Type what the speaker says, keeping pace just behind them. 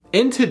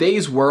In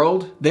today's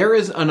world, there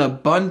is an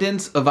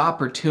abundance of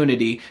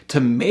opportunity to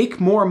make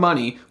more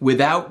money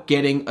without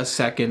getting a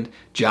second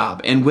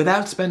job and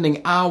without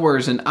spending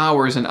hours and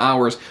hours and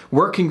hours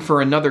working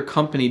for another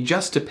company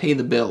just to pay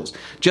the bills,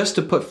 just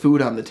to put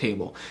food on the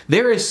table.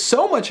 There is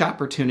so much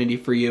opportunity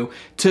for you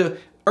to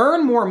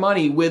earn more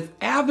money with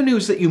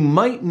avenues that you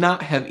might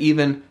not have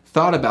even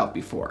thought about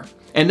before.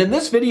 And in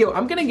this video,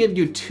 I'm going to give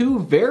you two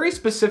very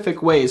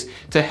specific ways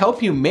to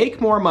help you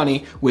make more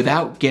money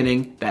without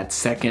getting that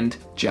second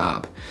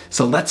job.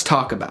 So let's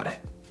talk about it.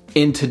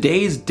 In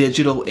today's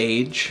digital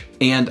age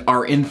and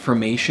our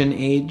information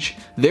age,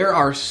 there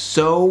are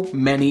so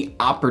many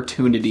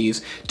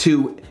opportunities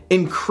to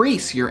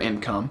increase your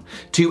income,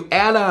 to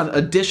add on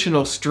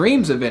additional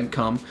streams of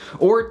income,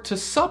 or to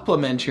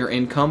supplement your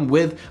income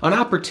with an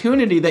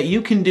opportunity that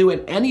you can do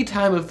at any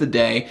time of the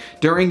day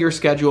during your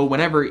schedule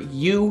whenever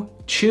you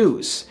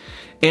choose.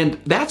 And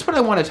that's what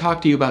I want to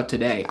talk to you about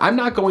today. I'm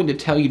not going to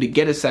tell you to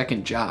get a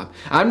second job.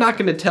 I'm not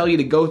going to tell you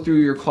to go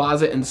through your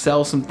closet and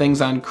sell some things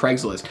on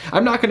Craigslist.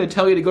 I'm not going to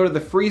tell you to go to the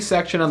free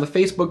section on the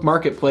Facebook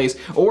Marketplace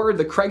or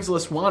the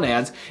Craigslist want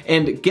ads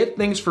and get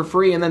things for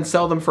free and then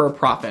sell them for a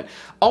profit.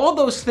 All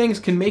those things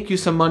can make you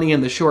some money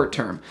in the short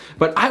term,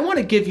 but I want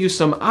to give you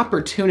some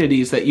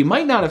opportunities that you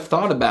might not have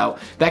thought about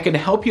that can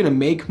help you to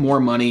make more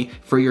money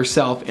for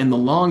yourself in the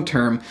long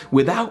term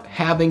without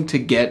having to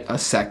get a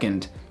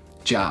second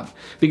job.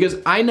 Because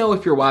I know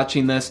if you're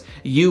watching this,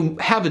 you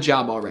have a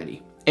job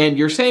already. And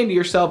you're saying to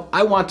yourself,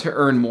 I want to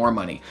earn more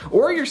money.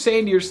 Or you're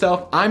saying to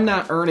yourself, I'm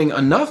not earning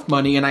enough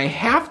money and I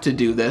have to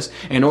do this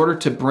in order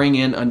to bring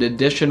in an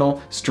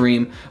additional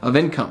stream of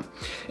income.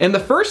 And the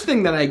first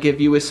thing that I give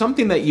you is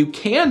something that you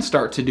can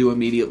start to do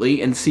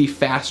immediately and see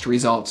fast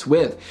results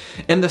with.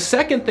 And the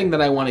second thing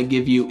that I want to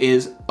give you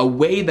is a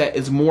way that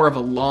is more of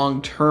a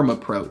long-term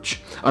approach,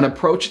 an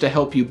approach to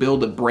help you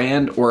build a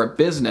brand or a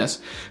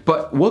business,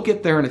 but we'll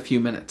get there in a few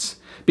minutes.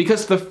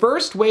 Because the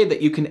first way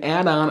that you can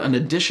add on an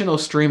additional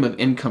stream of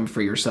income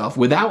for yourself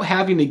without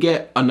having to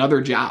get another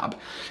job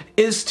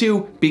is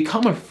to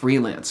become a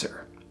freelancer.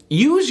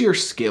 Use your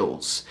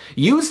skills.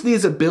 Use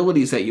these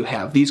abilities that you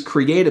have, these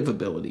creative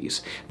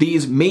abilities,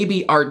 these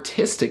maybe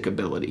artistic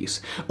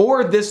abilities,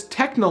 or this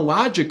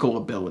technological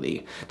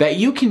ability that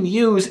you can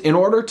use in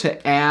order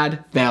to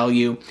add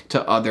value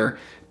to other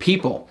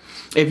people.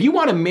 If you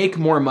want to make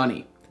more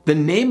money, the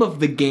name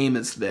of the game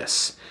is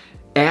this: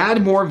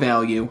 add more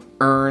value,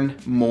 earn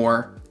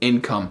more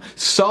income.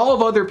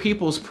 Solve other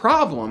people's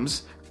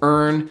problems,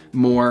 earn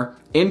more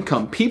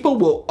income. People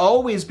will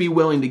always be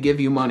willing to give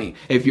you money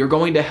if you're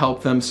going to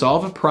help them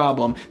solve a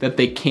problem that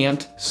they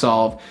can't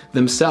solve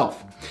themselves.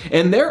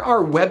 And there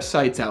are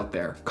websites out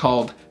there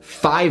called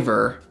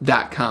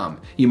Fiverr.com.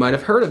 You might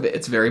have heard of it.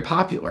 It's very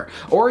popular.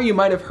 Or you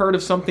might have heard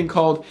of something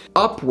called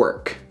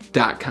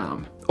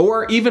Upwork.com.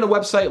 Or even a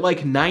website like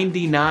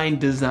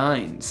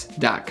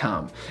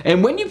 99designs.com.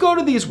 And when you go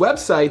to these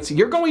websites,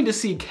 you're going to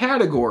see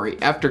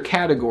category after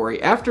category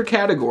after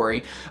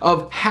category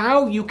of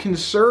how you can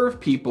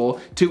serve people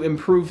to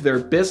improve their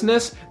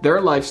business, their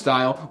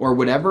lifestyle, or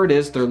whatever it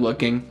is they're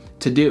looking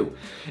to do.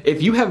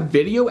 If you have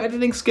video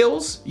editing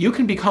skills, you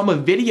can become a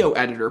video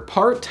editor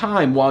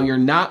part-time while you're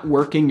not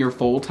working your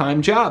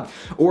full-time job.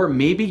 Or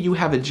maybe you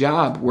have a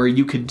job where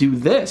you could do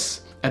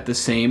this at the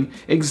same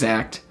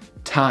exact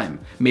time.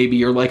 Maybe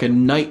you're like a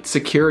night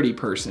security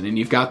person and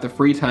you've got the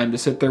free time to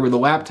sit there with a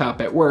laptop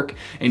at work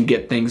and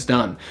get things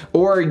done.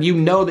 Or you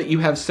know that you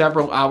have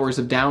several hours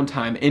of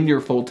downtime in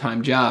your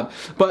full-time job.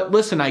 But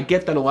listen, I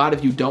get that a lot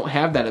of you don't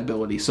have that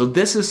ability. So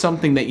this is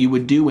something that you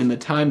would do in the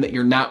time that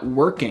you're not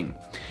working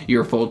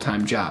your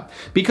full-time job.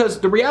 Because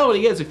the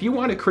reality is, if you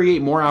want to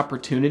create more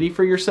opportunity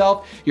for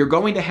yourself, you're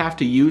going to have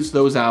to use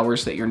those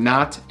hours that you're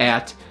not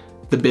at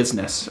the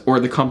business or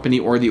the company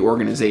or the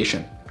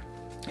organization.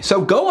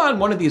 So go on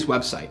one of these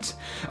websites,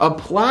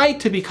 apply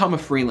to become a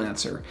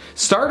freelancer,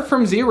 start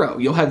from zero.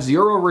 You'll have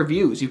 0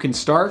 reviews. You can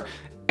start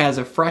as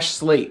a fresh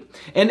slate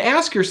and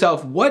ask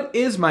yourself, what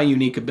is my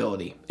unique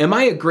ability? Am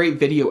I a great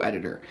video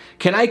editor?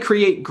 Can I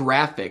create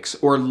graphics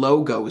or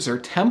logos or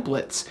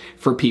templates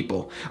for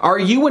people? Are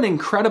you an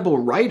incredible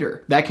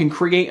writer that can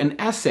create an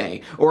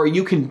essay, or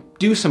you can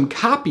do some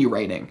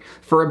copywriting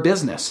for a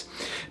business?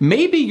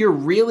 Maybe you're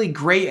really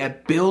great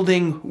at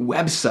building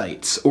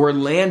websites or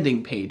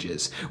landing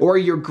pages, or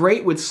you're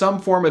great with some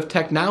form of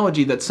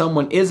technology that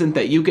someone isn't,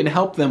 that you can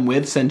help them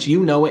with since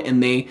you know it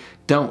and they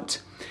don't.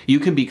 You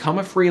can become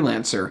a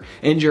freelancer,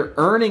 and your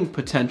earning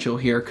potential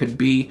here could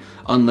be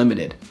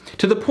unlimited,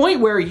 to the point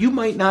where you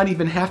might not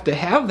even have to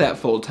have that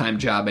full-time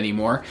job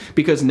anymore,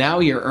 because now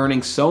you're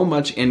earning so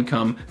much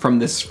income from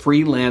this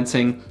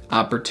freelancing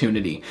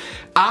opportunity.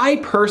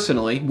 I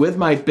personally, with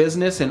my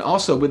business and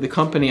also with the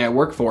company I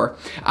work for,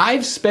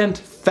 I've spent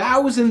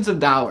thousands of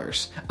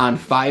dollars on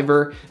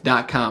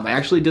Fiverr.com. I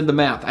actually did the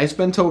math. I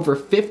spent over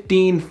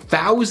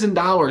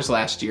 $15,000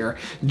 last year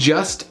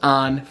just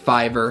on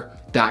Fiverr.com.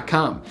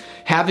 5.com.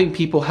 Having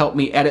people help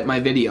me edit my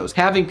videos,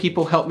 having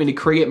people help me to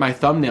create my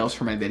thumbnails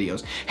for my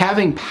videos,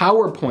 having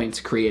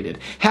PowerPoints created,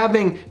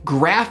 having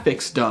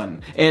graphics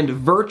done, and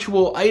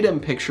virtual item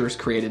pictures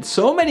created.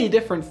 So many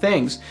different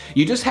things.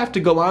 You just have to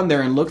go on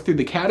there and look through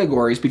the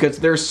categories because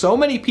there's so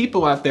many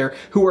people out there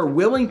who are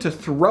willing to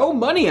throw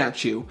money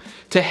at you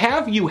to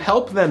have you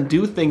help them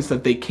do things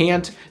that they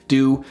can't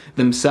do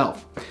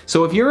themselves.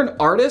 So if you're an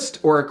artist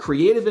or a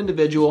creative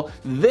individual,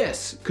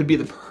 this could be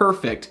the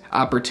perfect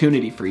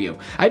opportunity for you.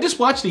 I just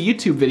watched a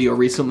YouTube video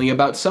recently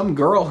about some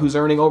girl who's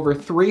earning over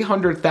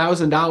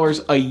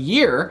 $300,000 a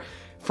year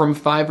from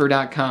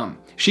Fiverr.com.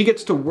 She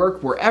gets to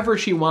work wherever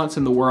she wants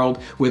in the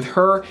world with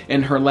her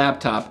and her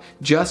laptop,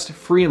 just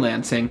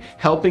freelancing,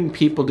 helping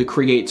people to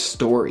create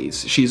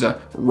stories. She's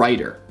a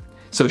writer.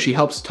 So she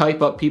helps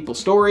type up people's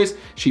stories,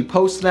 she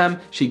posts them,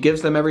 she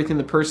gives them everything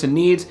the person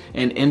needs,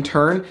 and in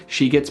turn,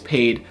 she gets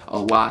paid a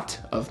lot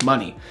of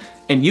money.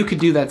 And you could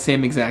do that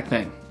same exact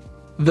thing.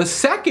 The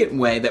second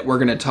way that we're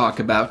going to talk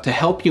about to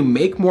help you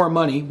make more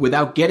money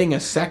without getting a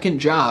second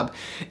job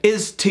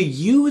is to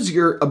use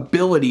your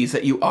abilities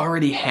that you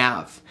already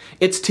have.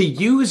 It's to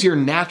use your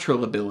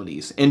natural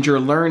abilities and your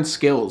learned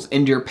skills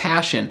and your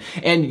passion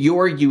and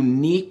your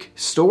unique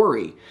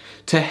story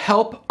to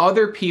help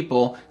other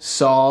people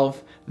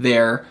solve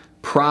their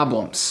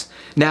problems.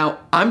 Now,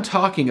 I'm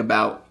talking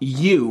about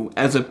you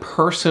as a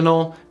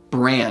personal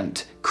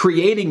brand,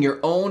 creating your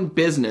own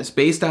business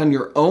based on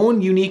your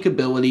own unique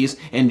abilities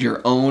and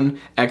your own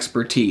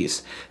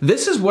expertise.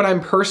 This is what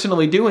I'm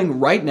personally doing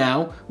right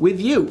now with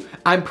you.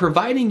 I'm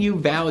providing you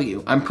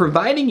value. I'm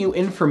providing you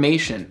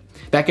information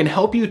that can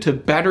help you to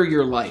better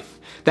your life,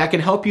 that can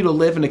help you to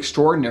live an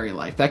extraordinary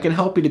life, that can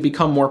help you to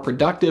become more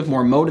productive,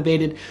 more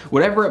motivated,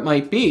 whatever it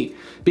might be.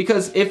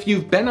 Because if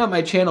you've been on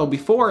my channel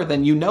before,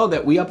 then you know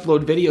that we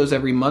upload videos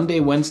every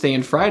Monday, Wednesday,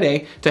 and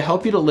Friday to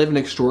help you to live an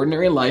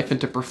extraordinary life and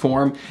to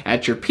perform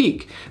at your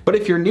peak. But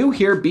if you're new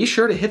here, be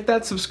sure to hit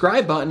that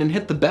subscribe button and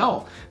hit the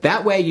bell.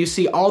 That way you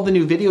see all the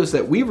new videos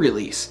that we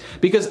release.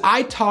 Because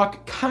I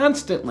talk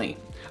constantly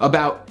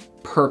about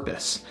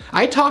purpose.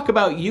 I talk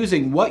about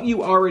using what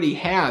you already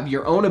have,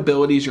 your own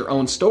abilities, your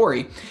own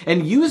story,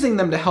 and using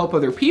them to help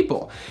other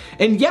people.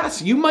 And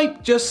yes, you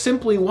might just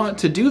simply want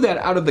to do that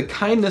out of the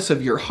kindness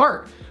of your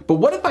heart. But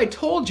what if I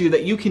told you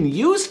that you can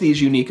use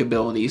these unique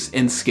abilities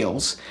and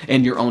skills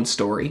and your own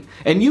story,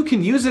 and you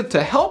can use it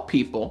to help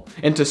people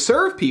and to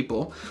serve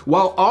people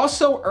while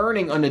also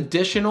earning an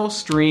additional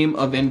stream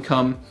of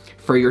income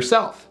for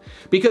yourself?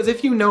 Because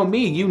if you know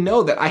me, you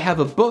know that I have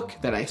a book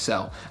that I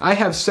sell. I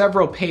have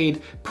several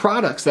paid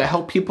products that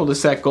help people to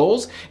set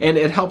goals, and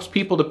it helps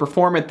people to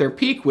perform at their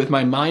peak with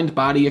my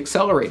Mind-Body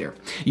Accelerator.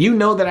 You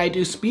know that I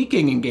do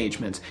speaking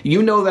engagements.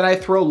 You know that I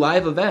throw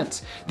live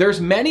events. There's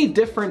many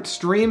different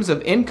streams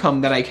of income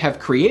that I have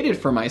created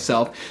for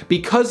myself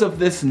because of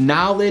this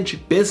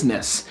knowledge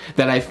business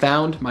that I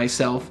found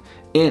myself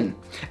in.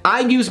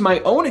 I use my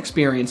own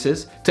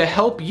experiences to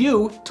help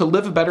you to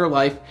live a better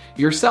life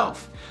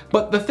yourself.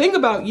 But the thing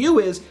about you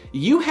is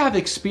you have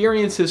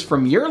experiences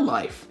from your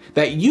life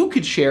that you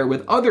could share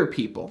with other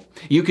people.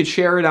 You could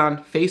share it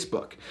on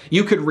Facebook.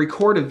 You could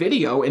record a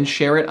video and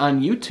share it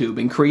on YouTube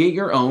and create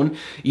your own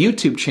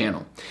YouTube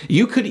channel.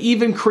 You could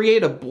even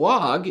create a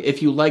blog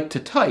if you like to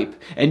type,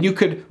 and you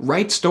could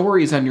write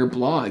stories on your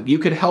blog. You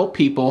could help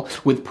people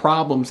with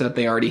problems that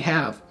they already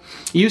have.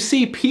 You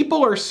see,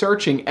 people are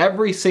searching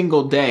every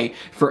single day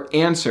for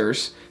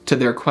answers to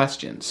their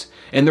questions.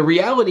 And the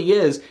reality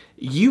is,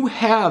 you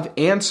have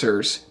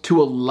answers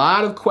to a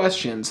lot of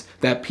questions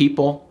that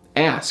people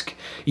ask.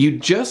 You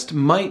just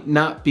might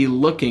not be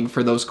looking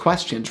for those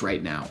questions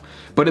right now.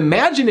 But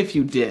imagine if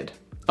you did.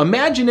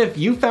 Imagine if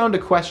you found a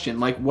question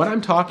like what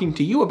I'm talking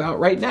to you about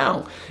right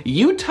now.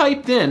 You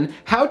typed in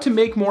how to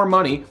make more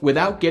money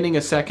without getting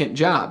a second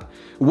job.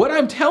 What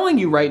I'm telling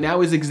you right now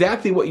is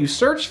exactly what you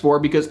searched for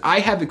because I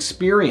have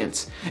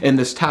experience in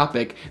this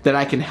topic that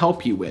I can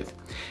help you with.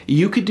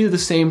 You could do the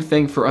same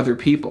thing for other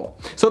people.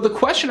 So the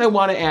question I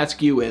want to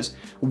ask you is,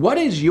 what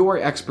is your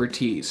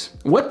expertise?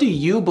 What do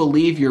you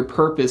believe your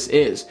purpose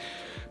is?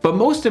 But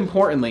most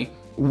importantly,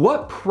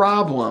 what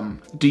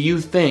problem do you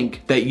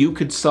think that you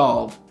could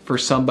solve for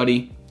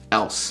somebody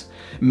else?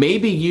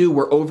 Maybe you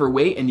were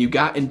overweight and you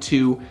got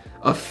into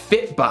a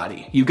fit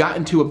body. You got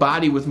into a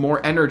body with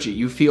more energy.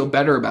 You feel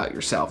better about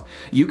yourself.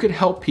 You could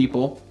help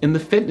people in the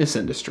fitness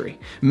industry.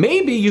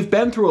 Maybe you've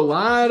been through a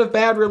lot of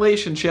bad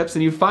relationships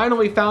and you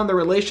finally found the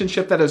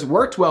relationship that has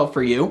worked well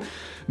for you.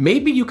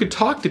 Maybe you could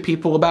talk to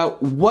people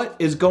about what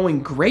is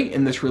going great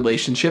in this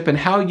relationship and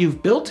how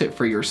you've built it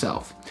for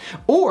yourself.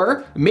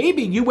 Or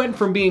maybe you went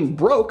from being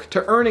broke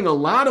to earning a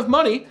lot of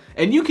money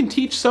and you can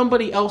teach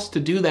somebody else to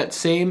do that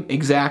same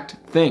exact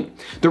thing.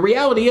 The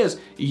reality is,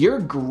 you're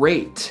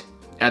great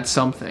at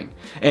something.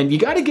 And you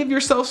got to give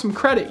yourself some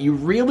credit. You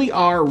really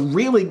are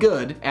really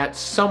good at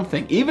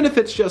something. Even if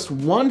it's just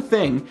one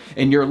thing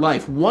in your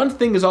life, one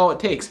thing is all it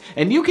takes.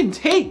 And you can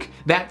take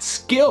that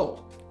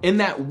skill in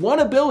that one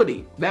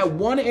ability, that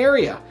one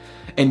area,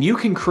 and you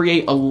can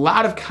create a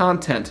lot of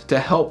content to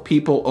help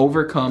people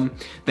overcome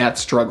that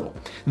struggle.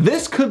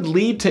 This could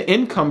lead to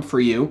income for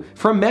you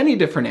from many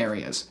different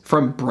areas,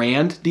 from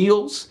brand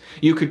deals.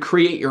 You could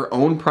create your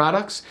own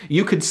products.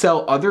 You could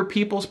sell other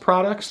people's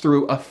products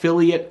through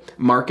affiliate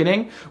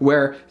marketing,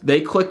 where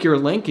they click your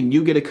link and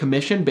you get a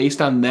commission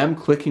based on them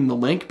clicking the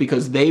link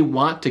because they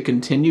want to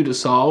continue to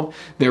solve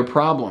their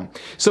problem.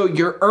 So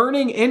you're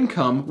earning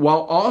income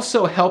while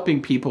also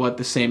helping people at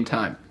the same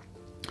time.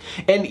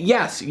 And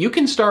yes, you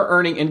can start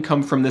earning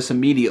income from this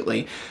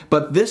immediately,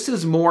 but this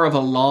is more of a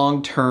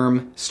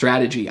long-term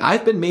strategy.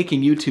 I've been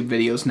making YouTube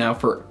videos now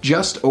for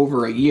just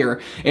over a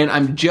year, and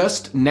I'm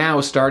just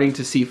now starting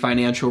to see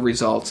financial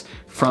results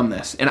from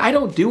this. And I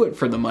don't do it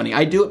for the money.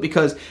 I do it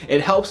because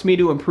it helps me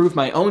to improve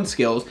my own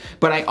skills,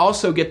 but I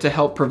also get to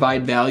help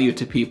provide value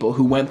to people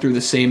who went through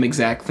the same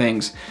exact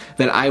things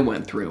that I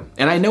went through.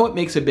 And I know it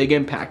makes a big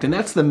impact, and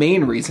that's the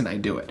main reason I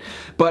do it.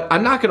 But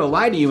I'm not going to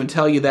lie to you and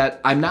tell you that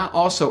I'm not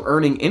also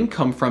earning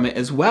income from it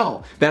as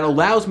well. That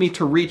allows me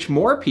to reach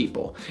more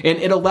people, and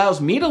it allows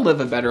me to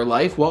live a better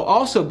life while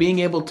also being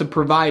able to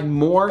provide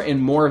more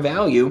and more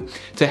value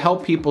to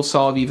help people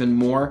solve even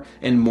more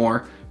and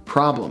more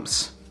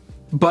problems.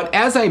 But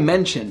as I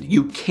mentioned,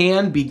 you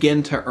can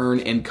begin to earn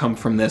income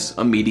from this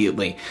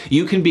immediately.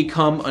 You can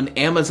become an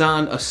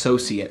Amazon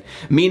associate,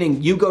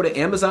 meaning you go to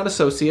Amazon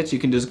Associates, you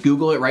can just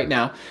Google it right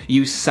now,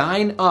 you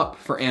sign up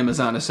for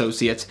Amazon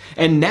Associates,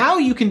 and now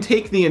you can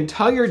take the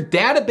entire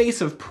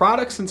database of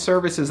products and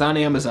services on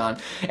Amazon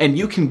and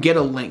you can get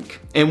a link.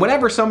 And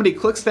whenever somebody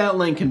clicks that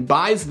link and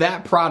buys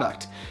that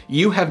product,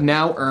 you have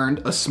now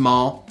earned a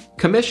small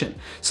commission.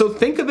 So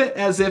think of it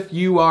as if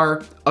you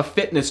are a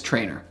fitness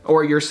trainer,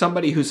 or you're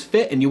somebody who's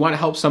fit and you want to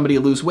help somebody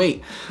lose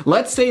weight.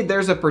 Let's say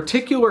there's a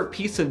particular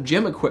piece of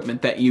gym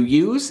equipment that you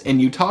use and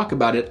you talk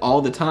about it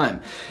all the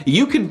time.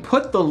 You can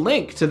put the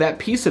link to that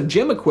piece of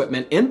gym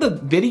equipment in the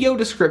video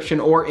description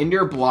or in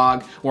your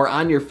blog or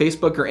on your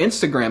Facebook or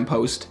Instagram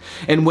post.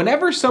 And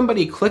whenever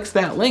somebody clicks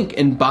that link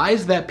and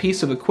buys that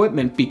piece of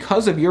equipment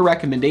because of your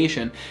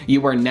recommendation,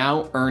 you are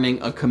now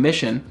earning a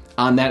commission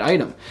on that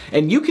item.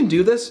 And you can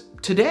do this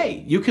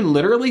today. You can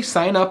literally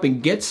sign up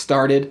and get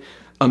started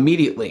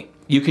immediately.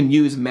 You can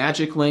use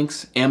magic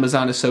links,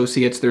 Amazon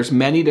Associates. There's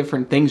many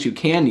different things you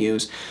can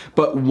use,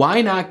 but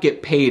why not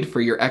get paid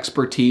for your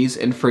expertise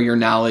and for your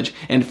knowledge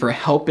and for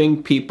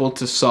helping people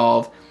to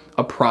solve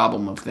a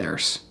problem of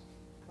theirs?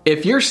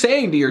 If you're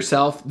saying to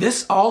yourself,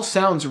 this all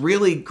sounds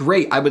really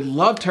great, I would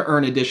love to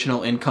earn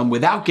additional income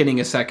without getting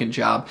a second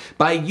job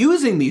by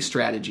using these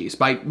strategies,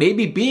 by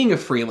maybe being a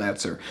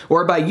freelancer,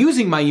 or by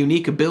using my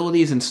unique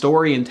abilities and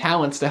story and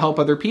talents to help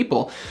other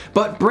people.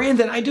 But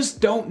Brandon, I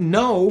just don't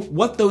know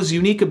what those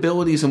unique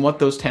abilities and what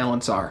those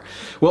talents are.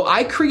 Well,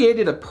 I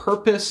created a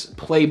purpose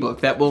playbook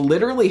that will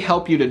literally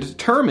help you to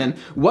determine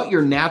what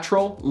your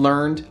natural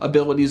learned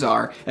abilities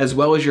are, as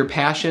well as your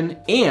passion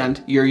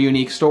and your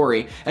unique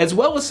story, as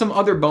well as some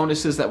other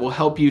bonuses that will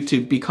help you to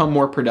become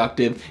more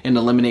productive and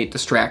eliminate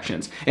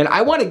distractions. And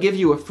I want to give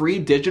you a free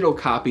digital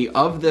copy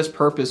of this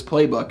Purpose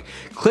Playbook.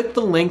 Click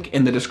the link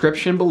in the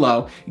description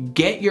below.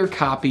 Get your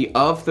copy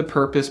of the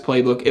Purpose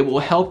Playbook. It will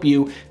help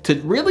you to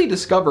really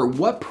discover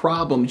what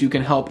problems you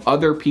can help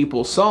other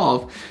people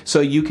solve so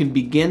you can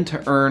begin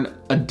to earn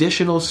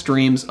additional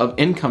streams of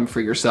income for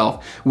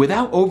yourself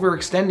without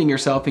overextending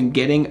yourself and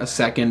getting a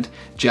second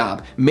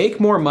job. Make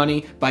more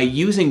money by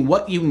using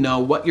what you know,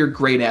 what you're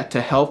great at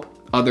to help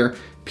other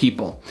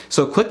people.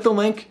 So click the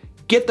link,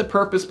 get the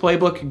Purpose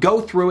Playbook,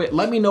 go through it,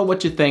 let me know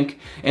what you think,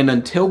 and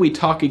until we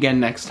talk again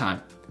next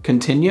time,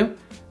 continue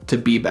to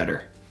be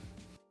better.